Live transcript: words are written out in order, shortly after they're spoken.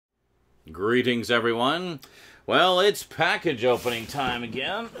Greetings, everyone. Well, it's package opening time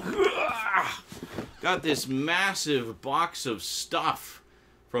again. Got this massive box of stuff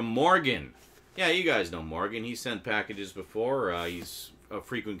from Morgan. Yeah, you guys know Morgan. He sent packages before. He's a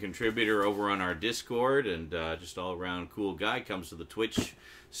frequent contributor over on our Discord and just all-around cool guy. Comes to the Twitch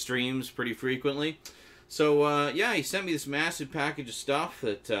streams pretty frequently. So, yeah, he sent me this massive package of stuff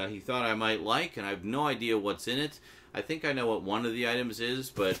that he thought I might like, and I have no idea what's in it. I think I know what one of the items is,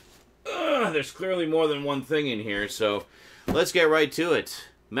 but there's clearly more than one thing in here, so let's get right to it.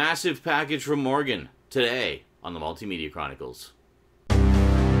 Massive package from Morgan today on the Multimedia Chronicles.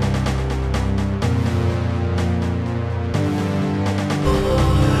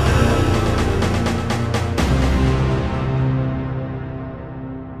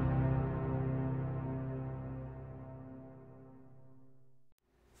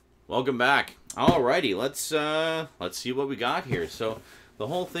 Welcome back. Alrighty, let's see what we got here. So the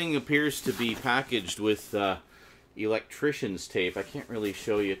whole thing appears to be packaged with electrician's tape. I can't really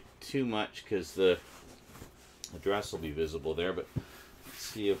show you too much because the address will be visible there, but let's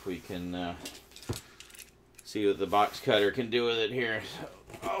see if we can see what the box cutter can do with it here.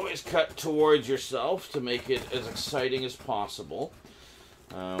 So always cut towards yourself to make it as exciting as possible.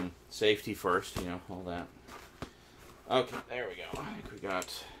 Safety first, you know, all that. Okay, there we go. I think we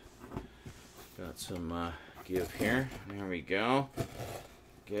got some give here. There we go.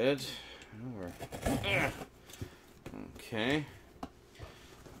 Good. Okay.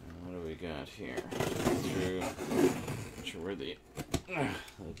 What do we got here? Not sure where the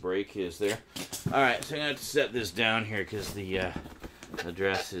break is there. Alright, so I'm going to have to set this down here because the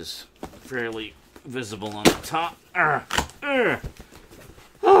address is fairly visible on the top.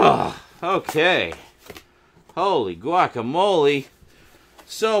 Oh, okay. Holy guacamole.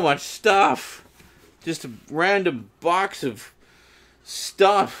 So much stuff. Just a random box of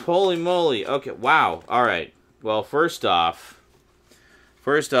stuff. Holy moly. Okay, wow. Alright. Well, first off,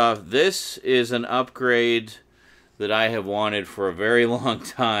 this is an upgrade that I have wanted for a very long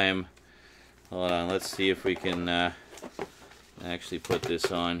time. Hold on, let's see if we can actually put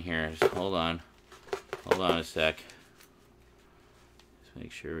this on here. Hold on. Hold on a sec. Just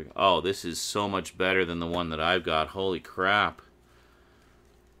make sure oh, this is so much better than the one that I've got. Holy crap.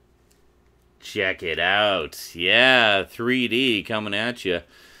 Check it out. Yeah, 3D coming at you.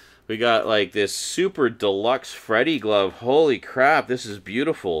 We got like this super deluxe Freddy glove. Holy crap, this is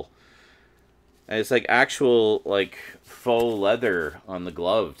beautiful. And it's like actual like faux leather on the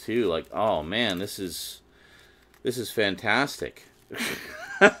glove too. Like, oh man, this is fantastic.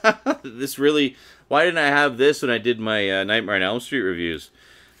 This really, why didn't I have this when I did my Nightmare on Elm Street reviews?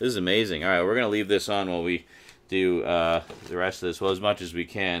 This is amazing. All right, we're going to leave this on while we do the rest of this. Well, as much as we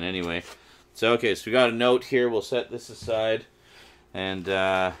can anyway. So, okay, so we got a note here. We'll set this aside. And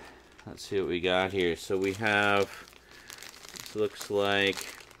let's see what we got here. So we have, this looks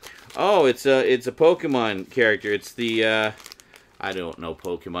like, oh, it's a Pokemon character. It's the, I don't know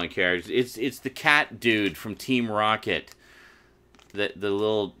Pokemon characters. It's the cat dude from Team Rocket. The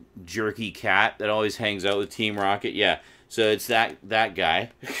little jerky cat that always hangs out with Team Rocket. Yeah, so it's that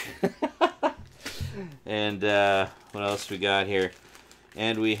guy. And what else we got here?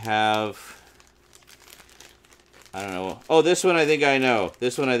 And we have, I don't know. Oh, this one I think I know.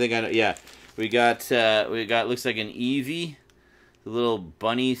 This one I think I know. Yeah, we got looks like an Eevee, the little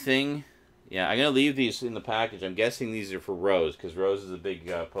bunny thing. Yeah, I'm gonna leave these in the package. I'm guessing these are for Rose because Rose is a big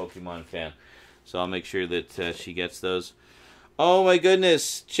Pokemon fan, so I'll make sure that she gets those. Oh my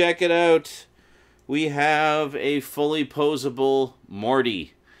goodness! Check it out. We have a fully posable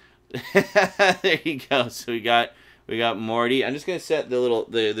Morty. There you go. So we got Morty. I'm just gonna set the little.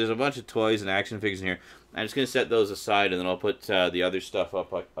 There's a bunch of toys and action figures in here. I'm just going to set those aside, and then I'll put the other stuff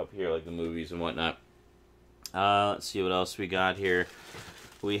up here, like the movies and whatnot. Let's see what else we got here.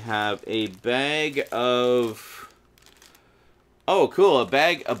 We have a bag of... Oh, cool, a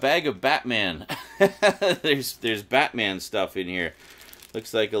bag of Batman. There's Batman stuff in here.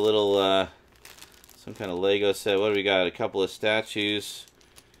 Looks like a little, some kind of Lego set. What do we got? A couple of statues.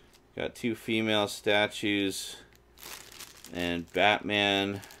 Got 2 female statues. And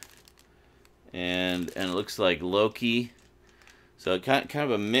Batman... And it looks like Loki. So kind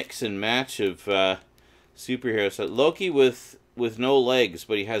of a mix and match of superheroes. So Loki with no legs,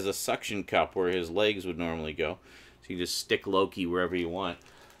 but he has a suction cup where his legs would normally go. So you just stick Loki wherever you want.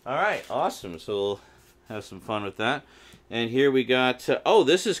 All right, awesome. So we'll have some fun with that. And here we got. Oh,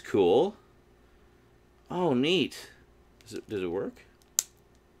 this is cool. Oh, neat. Does it work?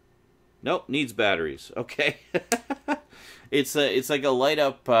 Nope, needs batteries. Okay. It's like a light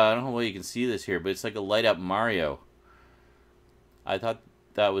up. I don't know whether you can see this here, but it's like a light up Mario. I thought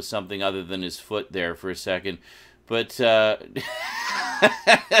that was something other than his foot there for a second. But that's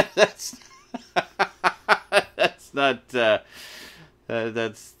that's not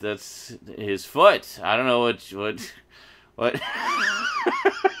that's his foot. I don't know what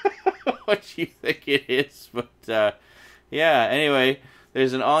what you think it is, but yeah. Anyway,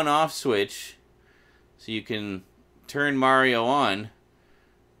 there's an on-off switch, so you can turn Mario on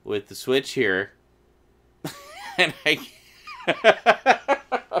with the switch here. And okay,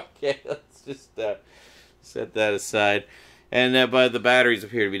 let's just set that aside. And but the batteries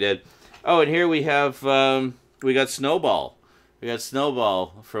appear to be dead. Oh, and here we have we got Snowball. We got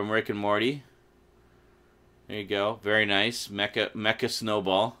Snowball from Rick and Morty. There you go, very nice. Mecha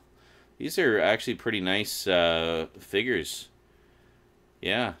Snowball. These are actually pretty nice figures.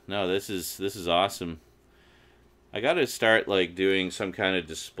 Yeah, no, this is awesome. I gotta start like doing some kind of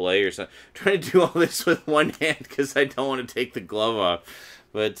display or something. I'm trying to do all this with one hand because I don't want to take the glove off.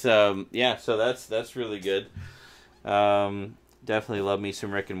 But yeah, so that's really good. Definitely love me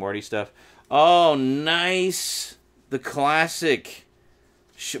some Rick and Morty stuff. Oh, nice! The classic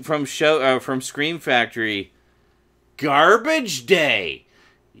from Scream Factory, Garbage Day.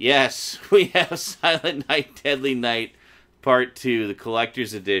 Yes, we have Silent Night, Deadly Night, Part 2, the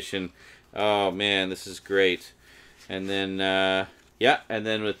collector's edition. Oh man, this is great. And then, yeah, and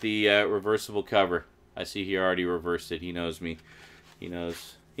then with the reversible cover. I see he already reversed it. He knows me. He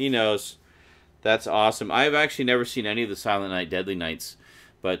knows. He knows. That's awesome. I've actually never seen any of the Silent Night, Deadly Nights.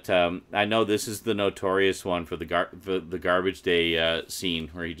 But I know this is the notorious one for the Garbage Day scene,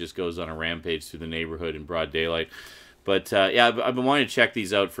 where he just goes on a rampage through the neighborhood in broad daylight. But, yeah, I've been wanting to check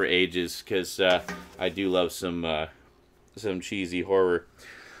these out for ages, because I do love some cheesy horror.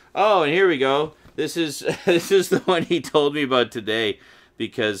 Oh, and here we go. This is the one he told me about today,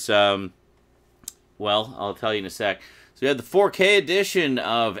 because, well, I'll tell you in a sec. So we had the 4K edition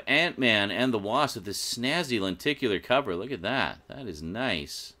of Ant-Man and the Wasp with this snazzy lenticular cover. Look at that. That is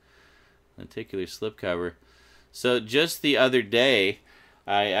nice. Lenticular slipcover. So just the other day,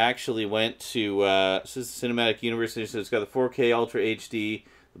 I actually went to, this is the Cinematic Universe edition. So it's got the 4K Ultra HD,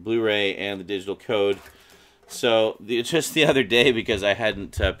 the Blu-ray, and the digital code. So just the other day, because I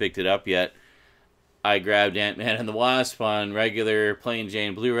hadn't picked it up yet, I grabbed Ant-Man and the Wasp on regular plain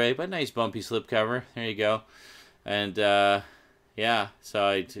Jane Blu-ray, but nice bumpy slipcover. There you go. And yeah, so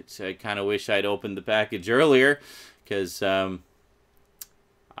I kind of wish I'd opened the package earlier, because I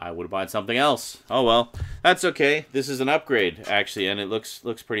would have bought something else. Oh well, that's okay. This is an upgrade actually, and it looks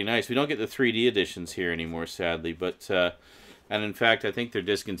pretty nice. We don't get the 3D editions here anymore, sadly, but and in fact, I think they're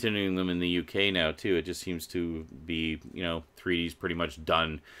discontinuing them in the UK now too. It just seems to be, you know, 3D's pretty much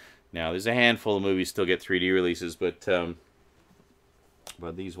done now. There's a handful of movies still get 3D releases, but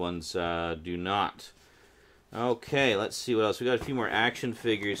these ones do not. Okay, let's see what else. We got a few more action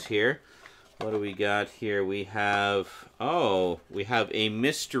figures here. What do we got here? We have, oh, we have a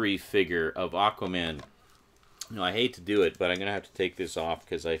mystery figure of Aquaman. No, I hate to do it, but I'm going to have to take this off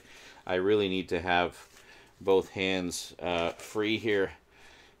because I really need to have both hands free here.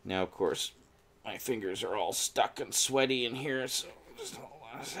 Now, of course, my fingers are all stuck and sweaty in here, so just hold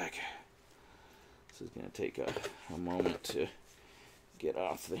on a sec. This is going to take a moment to get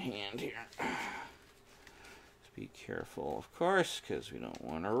off the hand here. Be careful, of course, because we don't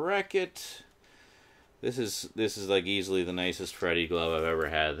want to wreck it. This is like easily the nicest Freddy glove I've ever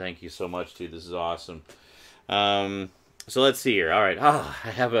had. Thank you so much, dude. This is awesome. So let's see here. All right. Oh,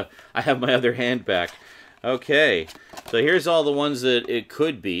 I have my other hand back. Okay. So here's all the ones that it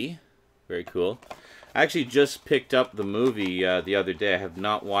could be. Very cool. I actually just picked up the movie the other day. I have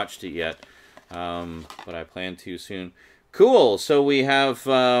not watched it yet, but I plan to soon. Cool. So we have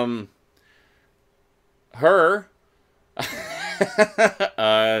her.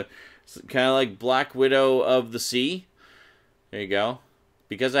 Kind of like Black Widow of the Sea. There you go.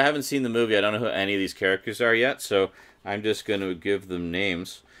 Because I haven't seen the movie, I don't know who any of these characters are yet, so I'm just going to give them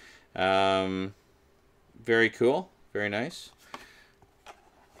names. Very cool. Very nice.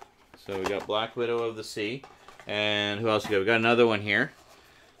 So we got Black Widow of the Sea. And who else we got? We got another one here.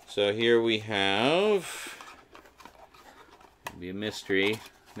 So here we have... It'll be a mystery.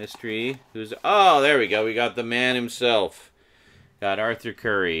 Who's... Oh, there we go. We got the man himself. Got Arthur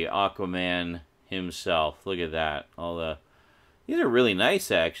Curry, Aquaman himself. Look at that. These are really nice,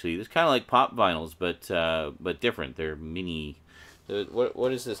 actually. It's kind of like pop vinyls, but different. They're mini.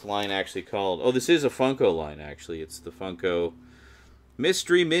 What is this line actually called? Oh, this is a Funko line, actually. It's the Funko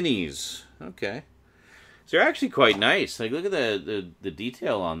Mystery Minis. Okay. So they're actually quite nice. Like, look at the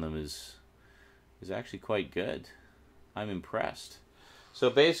detail on them is actually quite good. I'm impressed. So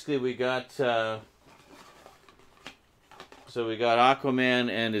basically, we got So we got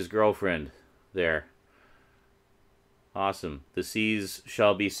Aquaman and his girlfriend there. Awesome. The seas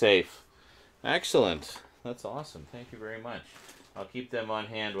shall be safe. Excellent. That's awesome. Thank you very much. I'll keep them on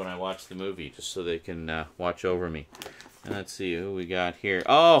hand when I watch the movie, just so they can watch over me. And let's see who we got here.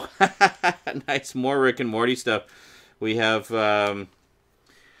 Oh, nice. More Rick and Morty stuff. We have,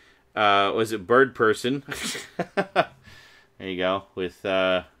 was it Bird Person? There you go. With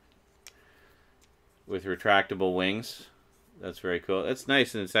retractable wings. That's very cool. That's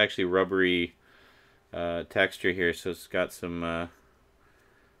nice, and it's actually rubbery texture here, so it's got some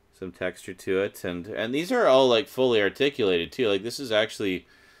texture to it, and these are all like fully articulated too. Like this is actually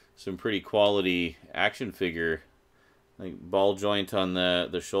some pretty quality action figure, like ball joint on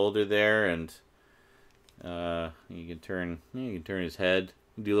the shoulder there, and you can turn his head,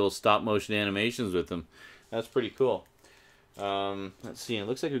 do little stop motion animations with them. That's pretty cool. Let's see. It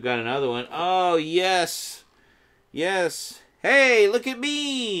looks like we've got another one. Oh yes, yes. Hey, look at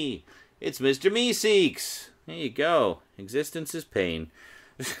me! It's Mr. Meeseeks. There you go. Existence is pain.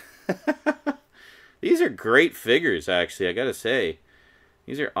 These are great figures, actually, I gotta say.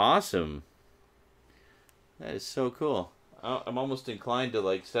 These are awesome. That is so cool. I'm almost inclined to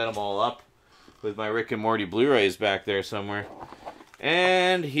like set them all up with my Rick and Morty Blu-rays back there somewhere.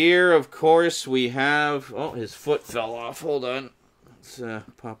 And here, of course, we have... Oh, his foot fell off. Hold on. Let's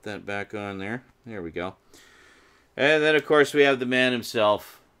pop that back on there. There we go. And then, of course, we have the man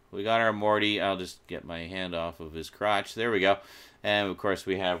himself. We got our Morty. I'll just get my hand off of his crotch. There we go. And, of course,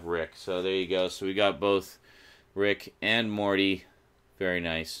 we have Rick. So, there you go. So, we got both Rick and Morty. Very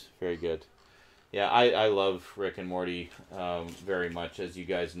nice. Very good. Yeah, I love Rick and Morty very much, as you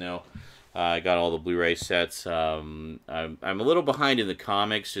guys know. I got all the Blu-ray sets. I'm a little behind in the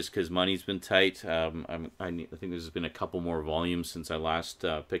comics just because money's been tight. I think there's been a couple more volumes since I last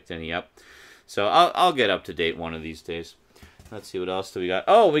picked any up. So, I'll get up to date one of these days. Let's see, what else do we got?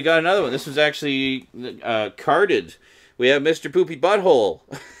 Oh, we got another one. This was actually carded. We have Mr. Poopy Butthole.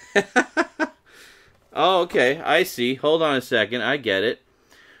 Oh, okay. I see. Hold on a second. I get it.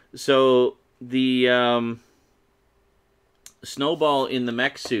 So, the Snowball in the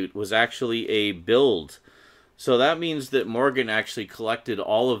mech suit was actually a build. So that means that Morgan actually collected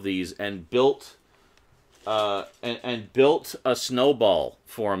all of these and built... and built a Snowball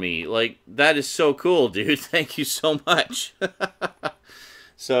for me. Like, that is so cool, dude. Thank you so much.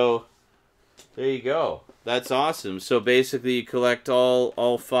 So, there you go. That's awesome. So basically, you collect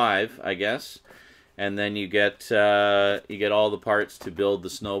all 5, I guess, and then you get all the parts to build the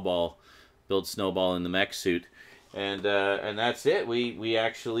Snowball, in the mech suit, and that's it. We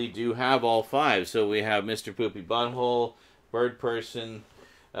actually do have all 5. So we have Mr. Poopy Butthole, Bird Person,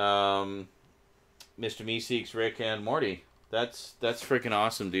 Mr. Meeseeks, Rick, and Morty. That's freaking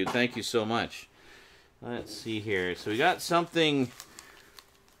awesome, dude. Thank you so much. Let's see here. So we got something.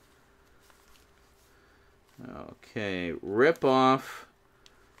 Okay, rip-off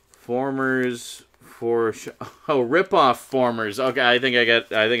formers for rip-off formers. Okay, I think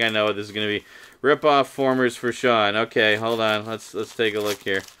I know what this is gonna be. Rip-off formers for Sean. Okay, hold on. Let's take a look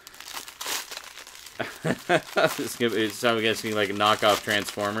here. It's gonna be like a knockoff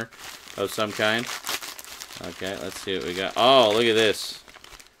Transformer of some kind. Okay, let's see what we got. Oh, look at this.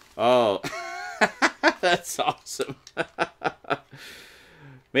 Oh, that's awesome.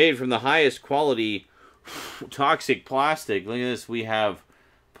 Made from the highest quality toxic plastic. Look at this. We have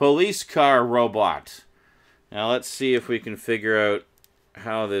police car robot. Now let's see if we can figure out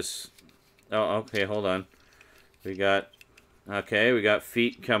how this... Oh, okay, hold on. We got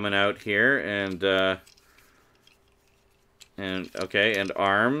feet coming out here, and okay, and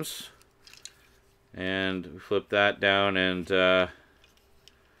arms. And flip that down, and there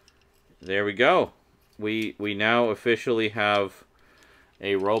we go. We now officially have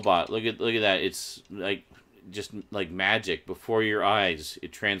a robot. Look at that. It's like just like magic before your eyes.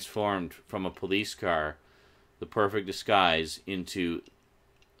 It transformed from a police car, the perfect disguise, into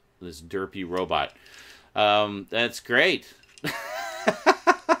this derpy robot. That's great.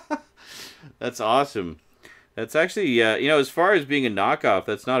 That's awesome. That's actually you know, as far as being a knockoff,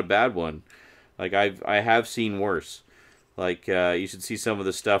 that's not a bad one. Like I have seen worse. Like you should see some of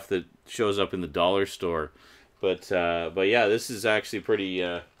the stuff that shows up in the dollar store. But yeah, this is actually pretty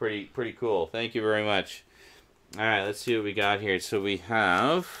cool. Thank you very much. All right, let's see what we got here. So we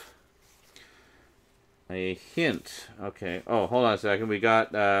have a hint. Okay. Oh, hold on a second. We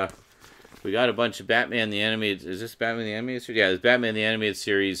got a bunch of Batman the Animated. Is this Batman the Animated Series? Yeah, it's Batman the Animated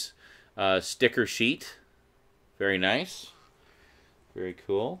Series sticker sheet. Very nice. Very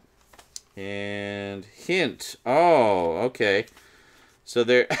cool. And hint. Oh, okay. So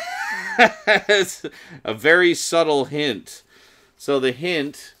there, it's a very subtle hint. So the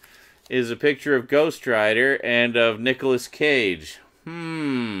hint is a picture of Ghost Rider and of Nicolas Cage.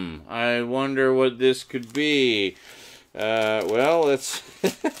 I wonder what this could be. Well, that's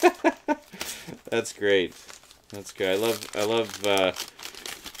that's great. That's good. I love the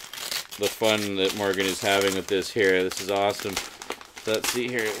fun that Morgan is having with this here. This is awesome. So let's see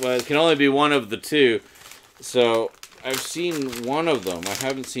here. Well, it can only be one of the two. So I've seen one of them. I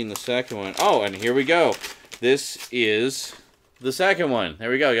haven't seen the second one. Oh, and here we go. This is the second one.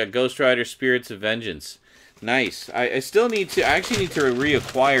 There we go. We got Ghost Rider Spirits of Vengeance. Nice. I still need to... I actually need to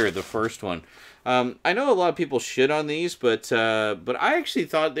reacquire the first one. I know a lot of people shit on these, but I actually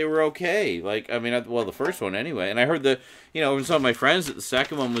thought they were okay. Like, I mean, well, the first one anyway. And I heard from some of my friends that the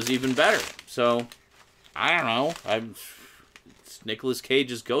second one was even better. So, I don't know. It's Nicolas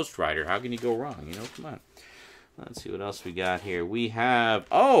Cage's Ghost Rider. How can you go wrong? You know, come on. Let's see what else we got here. We have...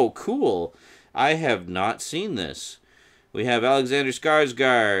 Oh, cool. I have not seen this. We have Alexander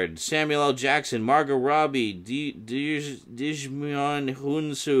Skarsgård, Samuel L. Jackson, Margot Robbie, Djimon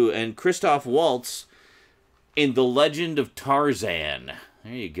Hounsou, and Christoph Waltz in The Legend of Tarzan.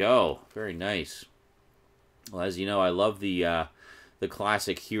 There you go. Very nice. Well, as you know, I love the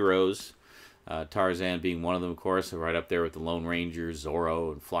classic heroes. Tarzan being one of them, of course, right up there with the Lone Ranger,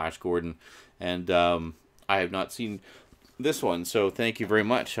 Zorro, and Flash Gordon. And I have not seen this one, so thank you very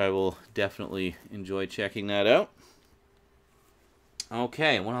much. I will definitely enjoy checking that out.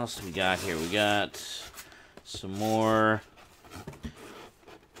 Okay, what else do we got here? We got some more.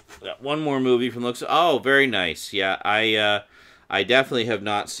 We got one more movie from looks. Oh, very nice. Yeah, I definitely have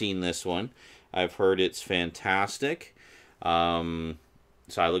not seen this one. I've heard it's fantastic. So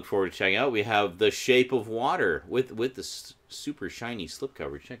I look forward to checking out. We have The Shape of Water with the super shiny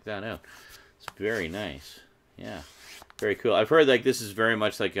slipcover. Check that out. It's very nice. Yeah. Very cool. I've heard like this is very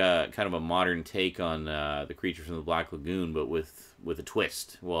much like a kind of a modern take on The Creature from the Black Lagoon, but with a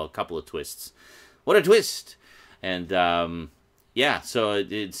twist. Well, a couple of twists. What a twist! And yeah, so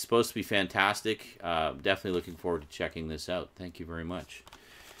it's supposed to be fantastic. Definitely looking forward to checking this out. Thank you very much.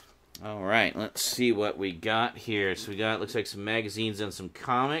 All right, let's see what we got here. So we got, looks like some magazines and some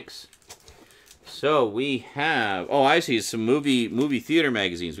comics. So we have, oh, I see, some movie theater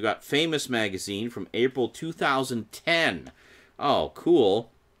magazines. We got Famous Magazine from April 2010. Oh,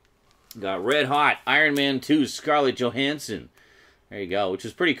 cool. We got Red Hot, Iron Man 2, Scarlett Johansson. There you go, which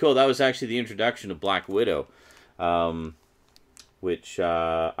is pretty cool. That was actually the introduction of Black Widow, which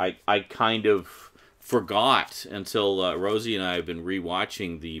I kind of forgot until Rosie and I have been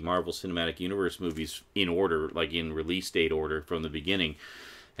rewatching the Marvel Cinematic Universe movies in order, like in release date order from the beginning.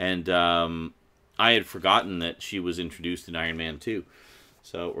 And I had forgotten that she was introduced in Iron Man 2.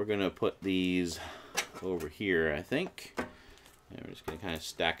 So we're going to put these over here, I think. And we're just going to kind of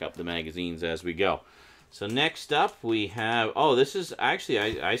stack up the magazines as we go. So next up we have, oh, this is actually,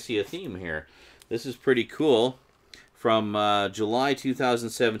 I see a theme here. This is pretty cool. From July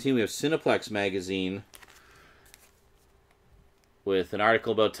 2017, we have Cineplex Magazine with an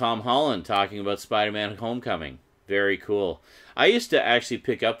article about Tom Holland talking about Spider-Man Homecoming. Very cool. I used to actually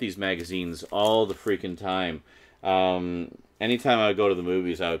pick up these magazines all the freaking time. Anytime I would go to the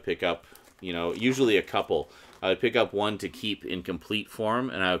movies, I would pick up, you know, usually a couple. I would pick up one to keep in complete form,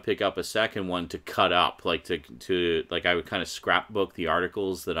 and I would pick up a second one to cut up, like like I would kind of scrapbook the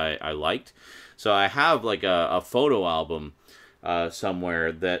articles that I liked. So I have like a photo album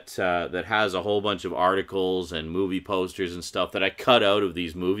somewhere that has a whole bunch of articles and movie posters and stuff that I cut out of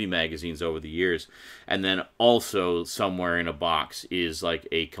these movie magazines over the years. And then also somewhere in a box is like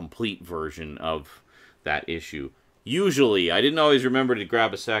a complete version of that issue. Usually, I didn't always remember to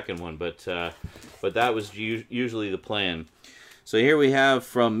grab a second one, but that was usually the plan. So here we have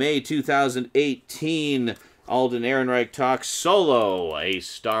from May 2018, Alden Ehrenreich talks Solo, a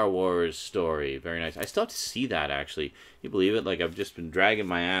Star Wars story. Very nice. I still have to see that, actually. Can you believe it? Like, I've just been dragging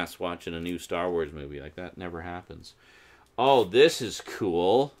my ass watching a new Star Wars movie. Like, that never happens. Oh, this is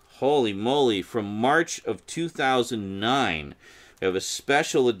cool. Holy moly. From March of 2009, we have a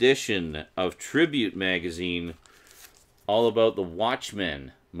special edition of Tribute Magazine all about the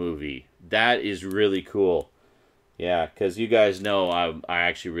Watchmen movie. That is really cool. Yeah, because you guys know I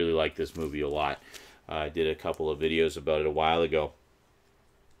actually really like this movie a lot. I did a couple of videos about it a while ago.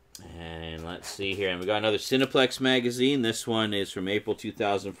 And let's see here. And we got another Cineplex magazine. This one is from April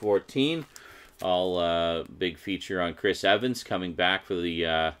 2014. All big feature on Chris Evans coming back for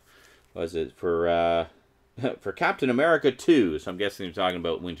the for Captain America 2. So I'm guessing they're talking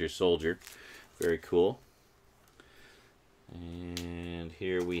about Winter Soldier. Very cool. And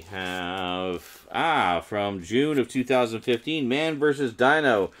here we have, from June of 2015, Man vs.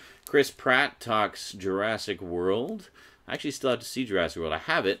 Dino. Chris Pratt talks Jurassic World. I actually still have to see Jurassic World. I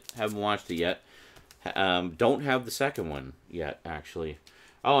have it. Haven't watched it yet. Don't have the second one yet, actually.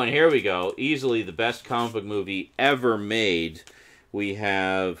 Oh, and here we go. Easily the best comic book movie ever made. We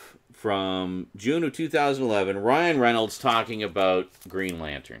have, from June of 2011, Ryan Reynolds talking about Green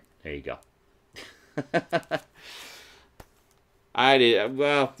Lantern. There you go.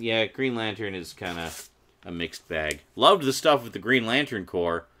 Well, yeah, Green Lantern is kind of a mixed bag. Loved the stuff with the Green Lantern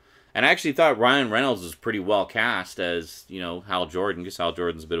Corps. And I actually thought Ryan Reynolds was pretty well cast as, Hal Jordan, because Hal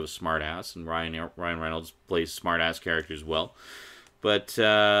Jordan's a bit of a smartass, and Ryan Reynolds plays smartass characters well. But,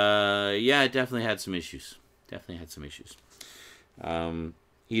 yeah, it definitely had some issues. He's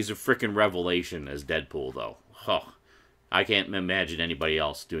a freaking revelation as Deadpool, though. Oh, I can't imagine anybody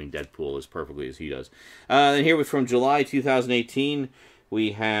else doing Deadpool as perfectly as he does. And here from July 2018,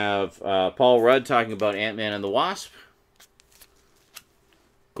 we have Paul Rudd talking about Ant-Man and the Wasp.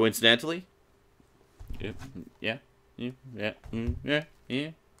 Coincidentally? Yeah.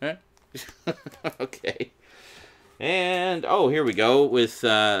 Okay. And, here we go with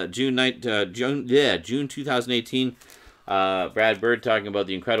June 2018. Brad Bird talking about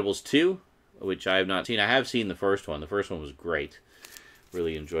The Incredibles 2, which I have not seen. I have seen the first one. The first one was great.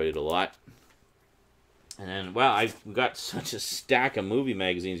 Really enjoyed it a lot. And then, wow, I've got such a stack of movie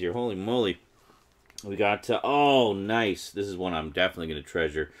magazines here. Holy moly. We got, nice. This is one I'm definitely going to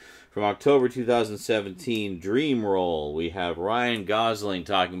treasure. From October 2017, Dream Roll. We have Ryan Gosling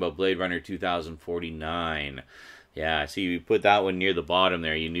talking about Blade Runner 2049. Yeah, I see you put that one near the bottom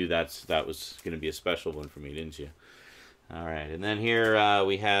there. You knew that was going to be a special one for me, didn't you? All right, and then here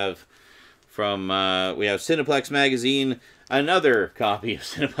we have from Cineplex Magazine, another copy of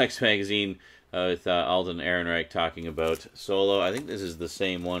Cineplex Magazine with Alden Ehrenreich talking about Solo. I think this is the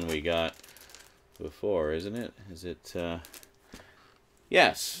same one we got before, isn't it? Is it?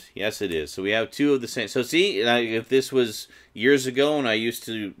 Yes, it is. So we have two of the same. So see, if this was years ago and I used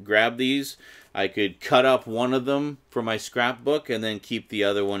to grab these, I could cut up one of them for my scrapbook and then keep the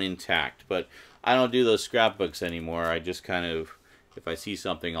other one intact. But I don't do those scrapbooks anymore. I just kind of, if I see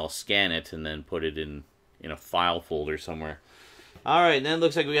something, I'll scan it and then put it in a file folder somewhere. All right, and then it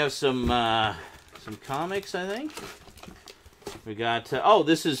looks like we have some comics, I think. We got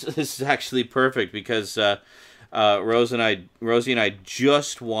this is actually perfect because Rosie and I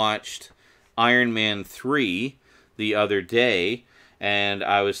just watched Iron Man 3 the other day, and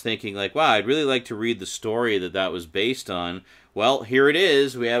I was thinking like, wow, I'd really like to read the story that was based on. Well, here it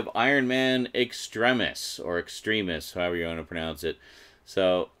is. We have Iron Man Extremis, or Extremis, however you want to pronounce it.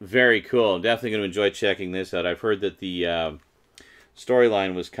 So, very cool. I'm definitely going to enjoy checking this out. I've heard that the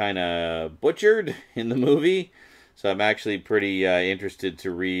storyline was kind of butchered in the movie, so I'm actually pretty interested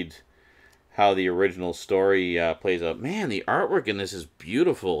to read how the original story plays out. Man, the artwork in this is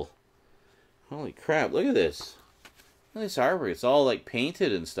beautiful. Holy crap, look at this. Look at this artwork. It's all like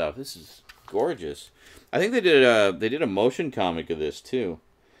painted and stuff. This is gorgeous. I think they did a motion comic of this too,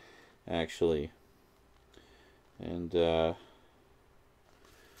 actually. And yeah,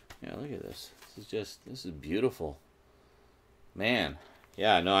 look at this. This is beautiful. Man.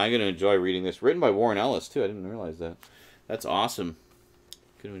 Yeah, no, I'm going to enjoy reading this. Written by Warren Ellis too. I didn't realize that. That's awesome.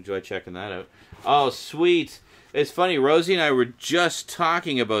 Going to enjoy checking that out. Oh, sweet. It's funny, Rosie and I were just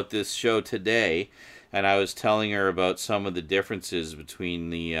talking about this show today, and I was telling her about some of the differences between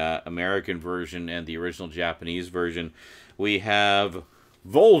the American version and the original Japanese version. We have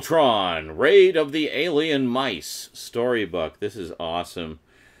Voltron, Raid of the Alien Mice storybook. This is awesome.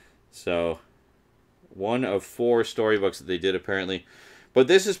 So, one of 4 storybooks that they did, apparently. But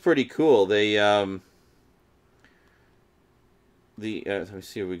this is pretty cool. They, let me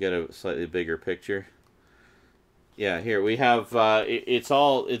see if we get a slightly bigger picture. Yeah, here we have, it's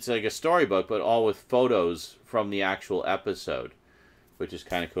like a storybook, but all with photos from the actual episode, which is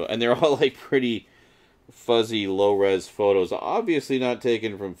kind of cool. And they're all like pretty fuzzy, low-res photos, obviously not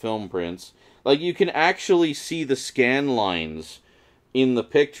taken from film prints. Like, you can actually see the scan lines in the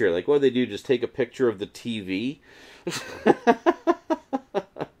picture. Like, what do they do? Just take a picture of the TV?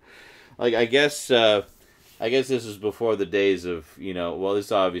 Like, I guess this is before the days of, well, this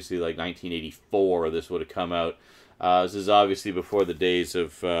is obviously like 1984 this would have come out. This is obviously before the days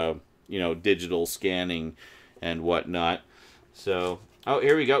of, digital scanning and whatnot. So,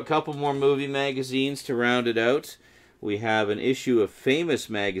 here we go. A couple more movie magazines to round it out. We have an issue of Famous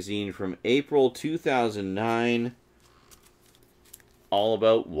magazine from April 2009. All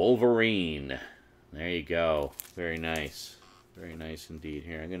about Wolverine. There you go. Very nice. Very nice indeed.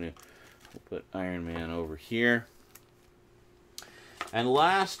 Here, I'm going to put Iron Man over here. And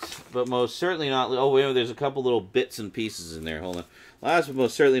last, but most certainly not... Oh, wait, there's a couple little bits and pieces in there. Hold on. Last, but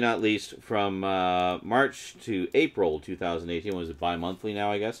most certainly not least, from March to April 2018. Was it bi-monthly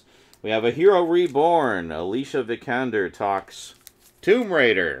now, I guess? We have A Hero Reborn. Alicia Vikander talks Tomb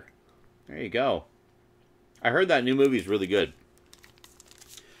Raider. There you go. I heard that new movie is really good.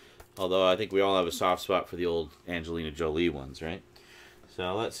 Although I think we all have a soft spot for the old Angelina Jolie ones, right?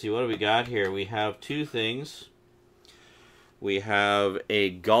 So let's see, what do we got here? We have two things. We have a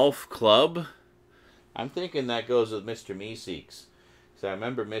golf club. I'm thinking that goes with Mr. Meeseeks. So I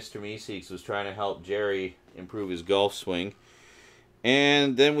remember Mr. Meeseeks was trying to help Jerry improve his golf swing.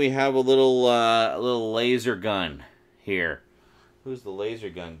 And then we have a little laser gun here. Who's the laser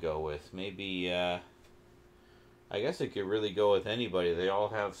gun go with? Maybe, I guess it could really go with anybody. They all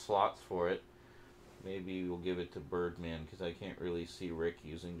have slots for it. Maybe we'll give it to Birdman, because I can't really see Rick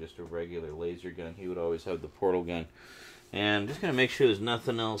using just a regular laser gun. He would always have the portal gun. And I'm just going to make sure there's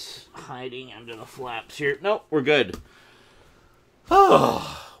nothing else hiding under the flaps here. Nope, we're good.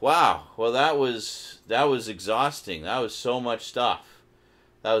 Oh, wow. Well, that was exhausting. That was so much stuff.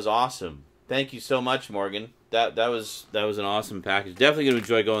 That was awesome. Thank you so much, Morgan. That was an awesome package. Definitely going to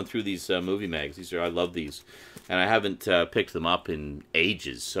enjoy going through these movie mags. I love these, and I haven't picked them up in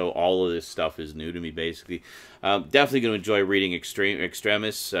ages. So all of this stuff is new to me, basically. Definitely going to enjoy reading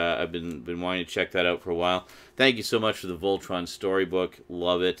Extremis. I've been wanting to check that out for a while. Thank you so much for the Voltron storybook.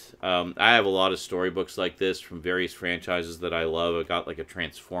 Love it. I have a lot of storybooks like this from various franchises that I love. I got like a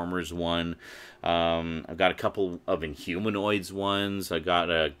Transformers one. I've got a couple of Inhumanoids ones. I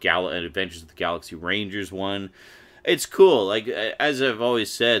got an Adventures of the Galaxy Rangers one. It's cool. Like, as I've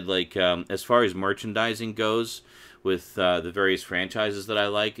always said, like, as far as merchandising goes with the various franchises that I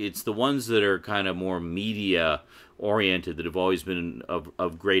like, it's the ones that are kind of more media oriented that have always been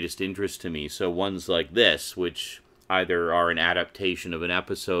of greatest interest to me. So ones like this, which either are an adaptation of an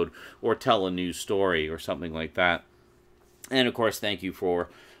episode or tell a new story or something like that. And of course, thank you for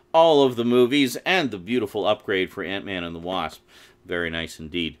all of the movies and the beautiful upgrade for Ant-Man and the Wasp. Very nice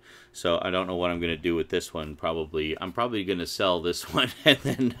indeed. So I don't know what I'm going to do with this one. I'm probably going to sell this one and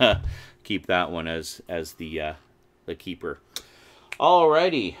then keep that one as the keeper.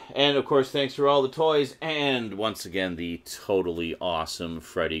 Alrighty, and of course, thanks for all the toys, and once again, the totally awesome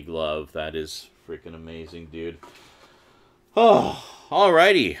Freddy glove. That is freaking amazing, dude. Oh,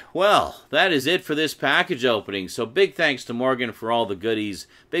 alrighty. Well, that is it for this package opening. So big thanks to Morgan for all the goodies.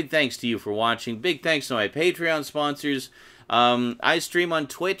 Big thanks to you for watching. Big thanks to my Patreon sponsors. I stream on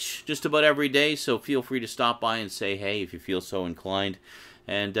Twitch just about every day, so feel free to stop by and say hey if you feel so inclined.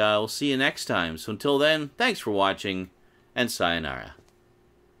 And we'll see you next time. So until then, thanks for watching, and sayonara.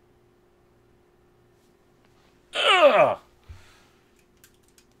 Ugh!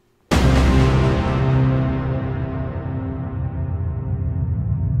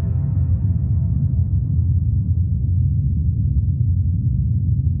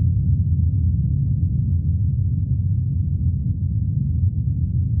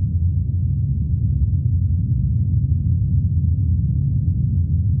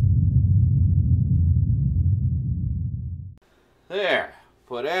 There.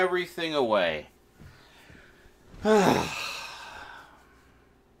 Put everything away. Oh,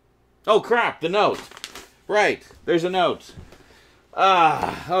 crap. The note. Right. There's a note.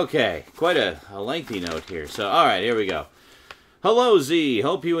 Okay. Quite a lengthy note here. So, alright, here we go. Hello, Z.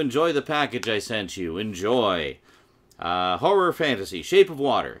 Hope you enjoy the package I sent you. Enjoy. Horror fantasy. Shape of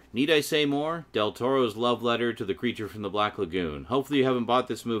Water. Need I say more? Del Toro's love letter to the creature from the Black Lagoon. Hopefully you haven't bought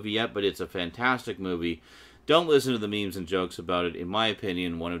this movie yet, but it's a fantastic movie. Don't listen to the memes and jokes about it. In my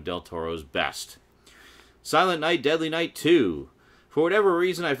opinion, one of Del Toro's best. Silent Night, Deadly Night 2. For whatever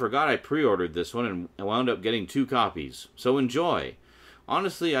reason, I forgot I pre-ordered this one and wound up getting 2 copies. So enjoy.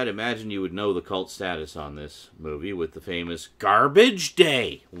 Honestly, I'd imagine you would know the cult status on this movie with the famous "Garbage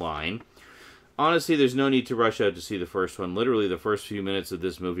Day" line. Honestly, there's no need to rush out to see the first one. Literally, the first few minutes of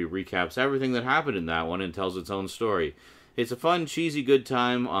this movie recaps everything that happened in that one and tells its own story. It's a fun, cheesy, good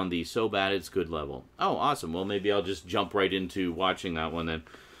time on the so bad it's good level. Oh, awesome. Well, maybe I'll just jump right into watching that one then.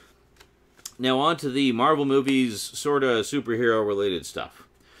 Now on to the Marvel movies, sort of superhero-related stuff.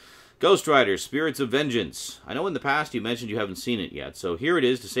 Ghost Rider, Spirits of Vengeance. I know in the past you mentioned you haven't seen it yet, so here it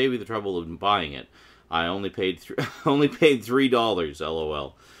is to save you the trouble of buying it. I only paid $3,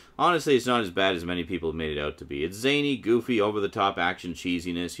 lol. Honestly, it's not as bad as many people have made it out to be. It's zany, goofy, over-the-top action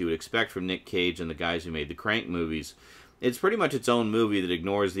cheesiness you would expect from Nick Cage and the guys who made the Crank movies. It's pretty much its own movie that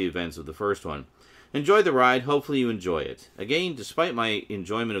ignores the events of the first one. Enjoy the ride, hopefully you enjoy it. Again, despite my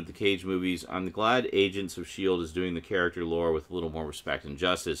enjoyment of the Cage movies, I'm glad Agents of S.H.I.E.L.D. is doing the character lore with a little more respect and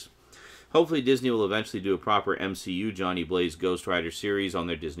justice. Hopefully Disney will eventually do a proper MCU Johnny Blaze Ghost Rider series on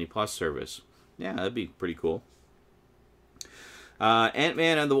their Disney Plus service. Yeah, that'd be pretty cool.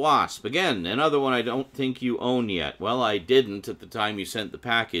 Ant-Man and the Wasp. Again, another one I don't think you own yet. Well, I didn't at the time you sent the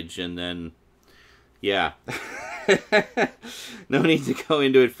package, and then, yeah. No need to go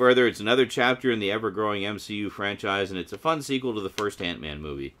into it further. It's another chapter in the ever-growing MCU franchise, and it's a fun sequel to the first Ant-Man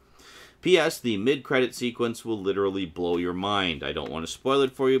movie. P.S. The mid-credit sequence will literally blow your mind. I don't want to spoil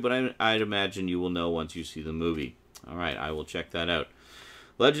it for you, but I'd imagine you will know once you see the movie. Alright, I will check that out.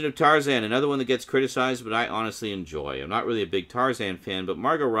 Legend of Tarzan, another one that gets criticized, but I honestly enjoy. I'm not really a big Tarzan fan, but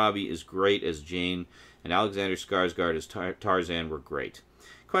Margot Robbie is great as Jane, and Alexander Skarsgård as Tarzan were great.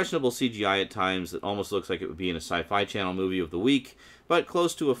 Questionable CGI at times that almost looks like it would be in a Sci-Fi Channel movie of the week, but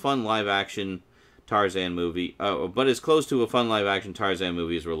close to a fun live-action Tarzan movie. But as close to a fun live-action Tarzan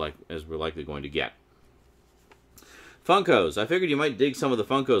movie as we're likely going to get. Funkos. I figured you might dig some of the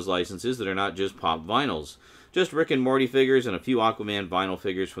Funkos licenses that are not just pop vinyls. Just Rick and Morty figures and a few Aquaman vinyl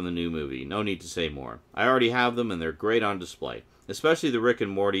figures from the new movie. No need to say more. I already have them and they're great on display. Especially the Rick and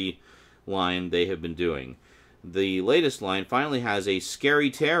Morty line they have been doing. The latest line finally has a Scary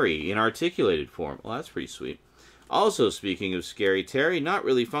Terry in articulated form. Well, that's pretty sweet. Also, speaking of Scary Terry, not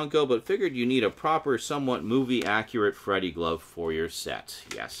really Funko, but figured you need a proper, somewhat movie-accurate Freddy glove for your set.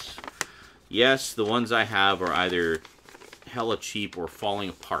 Yes. Yes, the ones I have are either hella cheap or falling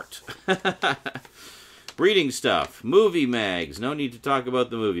apart. Reading stuff. Movie mags. No need to talk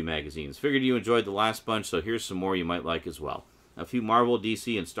about the movie magazines. Figured you enjoyed the last bunch, so here's some more you might like as well. A few Marvel,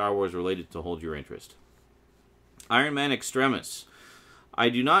 DC, and Star Wars related to hold your interest. Iron Man Extremis. I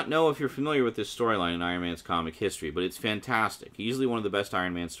do not know if you're familiar with this storyline in Iron Man's comic history, but it's fantastic. Easily one of the best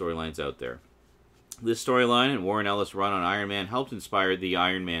Iron Man storylines out there. This storyline and Warren Ellis' run on Iron Man helped inspire the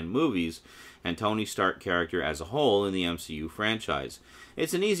Iron Man movies and Tony Stark character as a whole in the MCU franchise.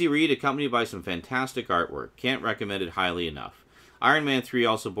 It's an easy read accompanied by some fantastic artwork. Can't recommend it highly enough. Iron Man 3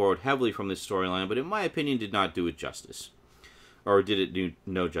 also borrowed heavily from this storyline, but in my opinion did not do it justice. Or did it do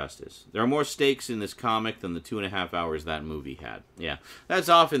no justice? There are more stakes in this comic than the 2.5 hours that movie had. Yeah, that's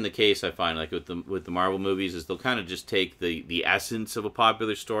often the case, I find, like with the Marvel movies, is they'll kind of just take the essence of a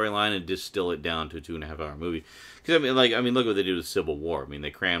popular storyline and distill it down to a 2.5-hour movie. Because I mean, look what they did with Civil War. I mean,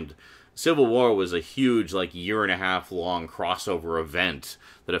 they crammed. Civil War was a huge, like, 1.5 year long crossover event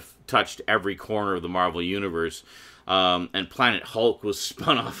that have touched every corner of the Marvel universe, and Planet Hulk was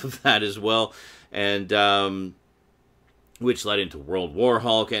spun off of that as well, and which led into World War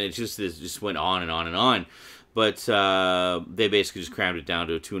Hulk, and it just went on and on and on. But they basically just crammed it down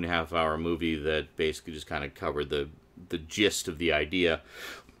to a 2.5-hour movie that basically just kind of covered the gist of the idea.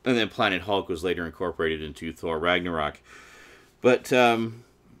 And then Planet Hulk was later incorporated into Thor Ragnarok. But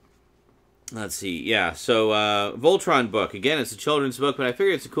let's see, yeah. So Voltron book. Again, it's a children's book, but I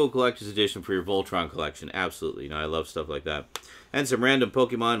figured it's a cool collector's edition for your Voltron collection. Absolutely. You know, I love stuff like that. And some random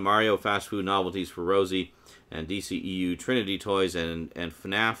Pokemon, Mario fast food novelties for Rosie, and DCEU Trinity toys, and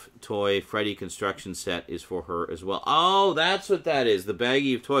FNAF toy Freddy construction set is for her as well. Oh, that's what that is. The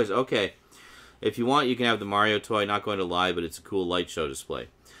baggie of toys. Okay. If you want, you can have the Mario toy. Not going to lie, but it's a cool light show display.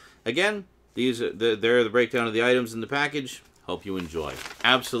 Again, these are they're the breakdown of the items in the package. Hope you enjoy.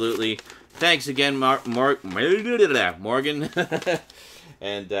 Absolutely. Thanks again, Morgan.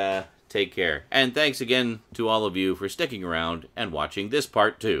 And take care. And thanks again to all of you for sticking around and watching this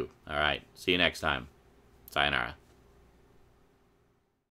part too. All right. See you next time. Sayonara.